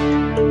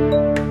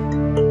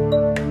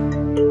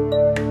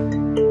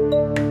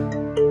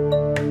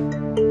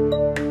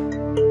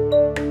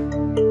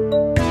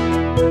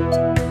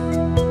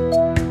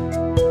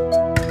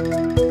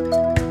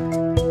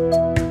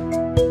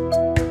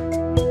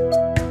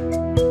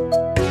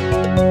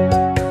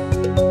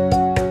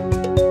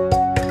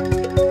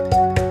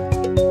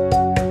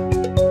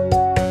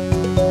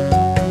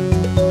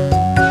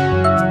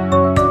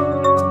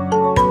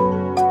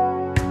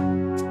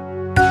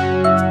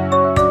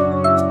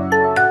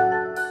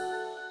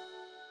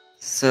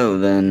 So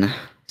then,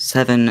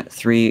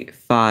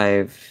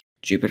 735.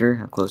 Jupiter,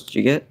 how close did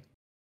you get?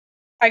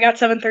 I got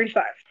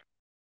 735.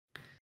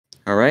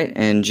 All right,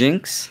 and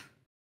Jinx?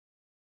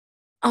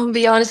 I'll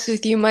be honest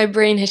with you, my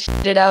brain has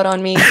shit out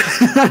on me.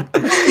 So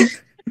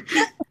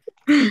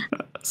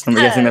I'm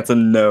guessing that's a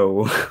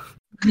no.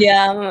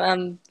 Yeah,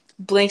 I'm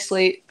blank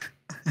slate.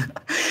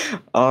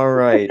 All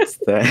right,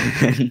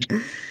 then.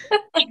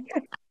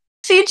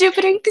 See,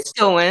 Jupiter, you can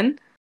still win.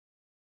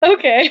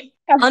 Okay.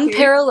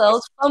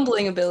 Unparalleled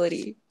fumbling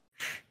ability.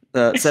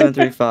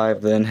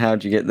 735, then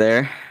how'd you get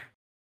there?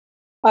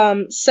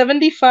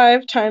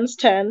 75 times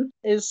 10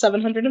 is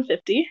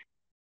 750.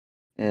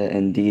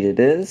 Indeed it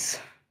is.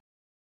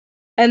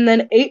 And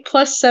then 8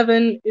 plus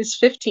 7 is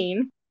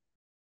 15.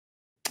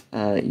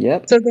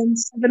 Yep. So then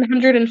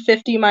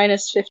 750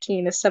 minus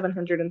 15 is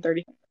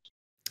 730.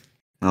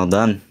 Well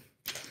done.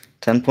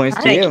 10 points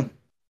to you.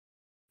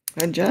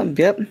 Good job,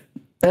 yep.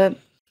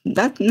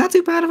 Not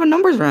too bad of a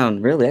numbers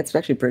round, really. That's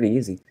actually pretty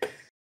easy.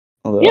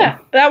 Although... Yeah,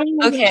 that one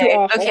wasn't too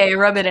awful. Okay,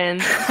 rub it in.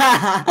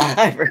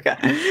 I forgot.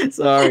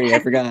 Sorry, I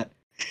forgot.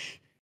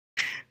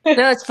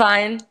 No, it's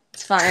fine.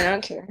 It's fine, I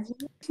don't care.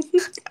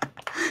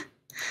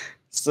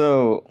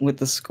 So, with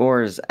the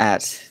scores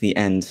at the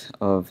end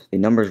of the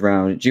numbers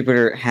round,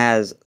 Jupiter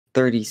has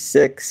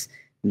 36,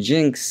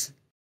 Jinx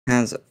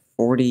has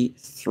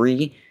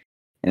 43,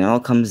 and it all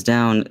comes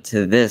down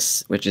to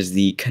this, which is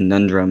the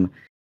conundrum.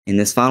 In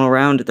this final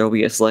round, there will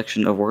be a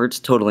selection of words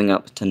totaling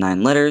up to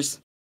 9 letters.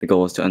 The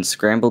goal is to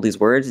unscramble these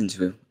words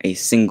into a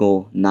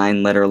single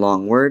 9-letter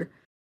long word.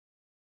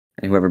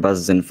 And whoever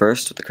buzzes in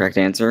first with the correct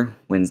answer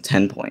wins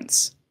 10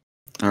 points.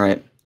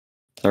 Alright.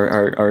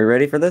 Are we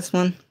ready for this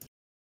one?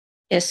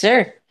 Yes,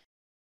 sir.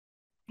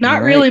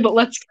 Not really, but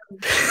let's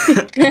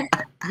go.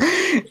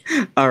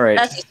 Alright.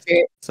 That's the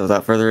spirit. So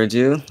without further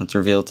ado, let's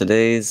reveal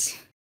today's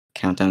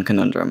Countdown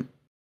Conundrum.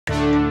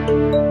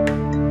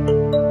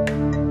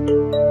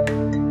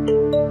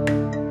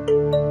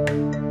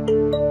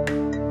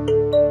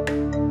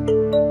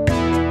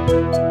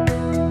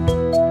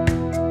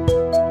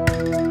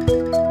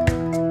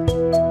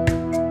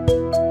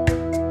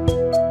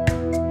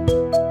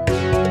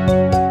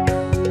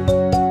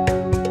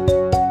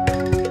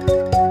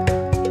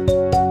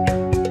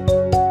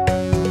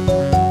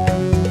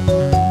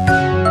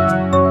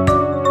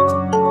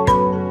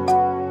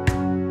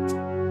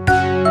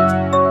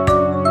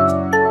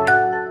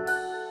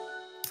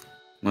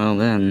 Well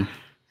then,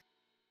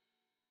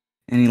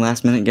 any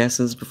last minute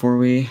guesses before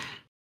we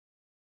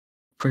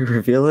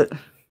reveal it?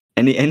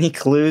 Any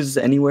clues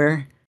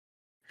anywhere?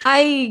 What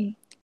I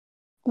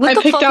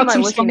the picked fuck out am I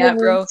some looking small at,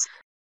 bro? words.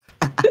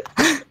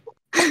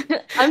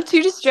 I'm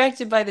too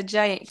distracted by the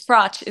giant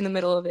crotch in the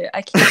middle of it.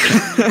 I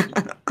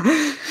can't.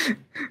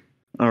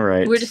 All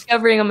right. We're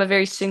discovering I'm a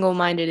very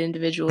single-minded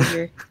individual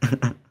here.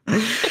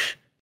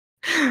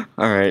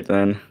 All right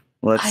then.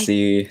 Let's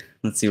see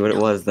what it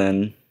was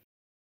then.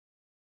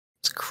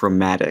 It's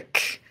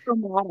chromatic.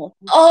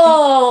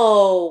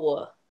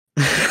 Oh.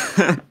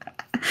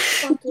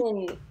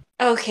 Fucking.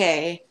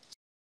 Okay.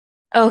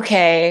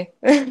 Okay.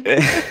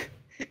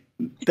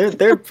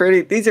 They're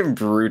pretty. These are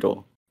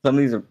brutal. Some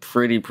of these are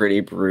pretty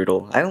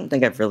brutal. I don't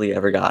think I've really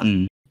ever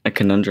gotten a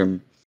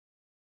conundrum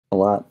a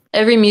lot.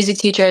 Every music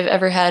teacher I've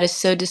ever had is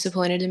so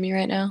disappointed in me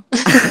right now.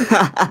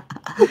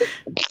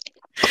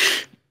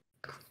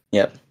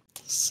 Yep.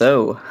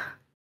 So,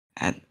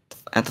 at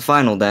the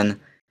final then,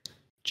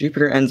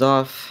 Jupiter ends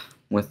off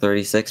with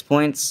 36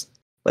 points,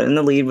 but in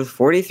the lead with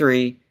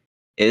 43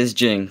 is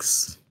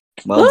Jinx.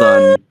 Well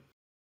done.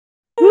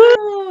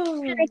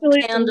 Woo!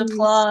 Congratulations. Canned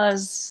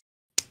applause.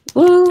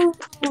 Woo!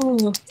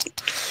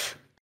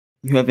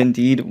 You have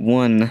indeed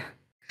won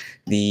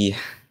the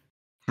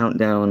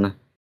countdown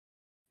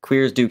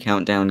Queers Do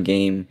Countdown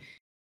game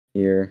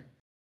here.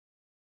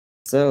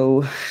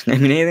 So, I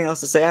mean, anything else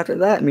to say after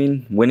that? I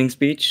mean, winning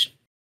speech?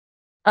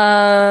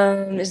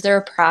 Is there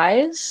a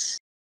prize?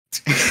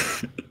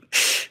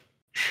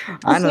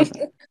 I don't.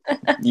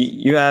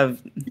 You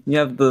have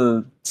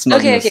the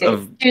smugness Okay.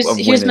 of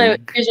Here's my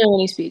winning.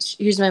 winning speech.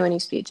 Here's my winning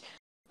speech.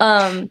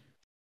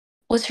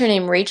 What's her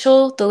name?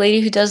 Rachel, the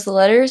lady who does the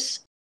letters.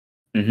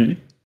 Mm-hmm.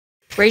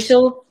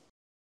 Rachel,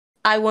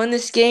 I won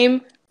this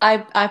game.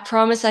 I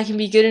promise I can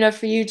be good enough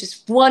for you.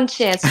 Just one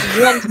chance.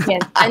 One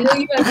chance. I know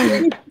you have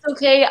kids. It's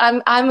okay.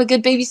 I'm a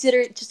good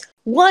babysitter. Just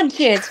one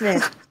chance,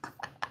 man.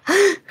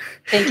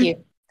 Thank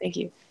you. Thank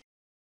you.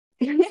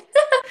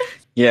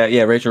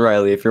 Yeah, Rachel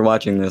Riley, if you're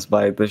watching this,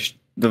 by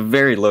the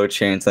very low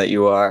chance that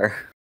you are.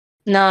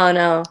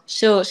 No.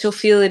 She'll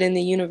feel it in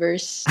the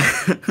universe.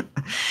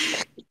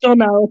 Still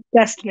no, it's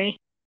destiny.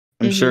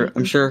 I'm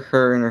sure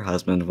her and her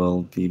husband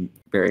will be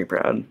very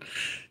proud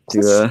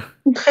to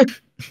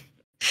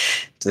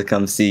to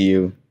come see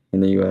you in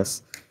the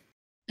US.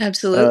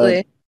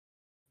 Absolutely.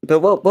 But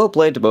well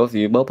played to both of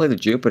you. Well played to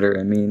Jupiter.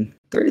 I mean,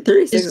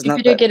 36 Does is not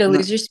Jupiter that get a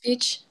loser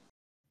speech?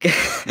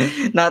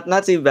 not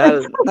too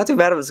bad. Not too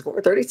bad of a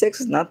score.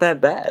 36 is not that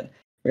bad,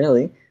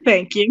 really.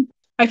 Thank you.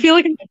 I feel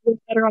like I did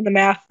better on the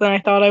math than I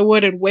thought I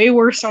would, and way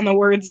worse on the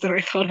words than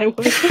I thought I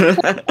would.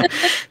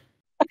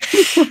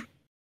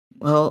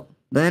 Well,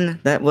 then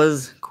that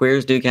was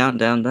Queers Do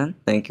Countdown. Then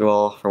thank you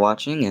all for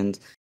watching, and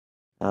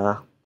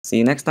see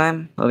you next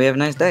time. Hope you have a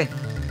nice day.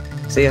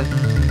 See ya.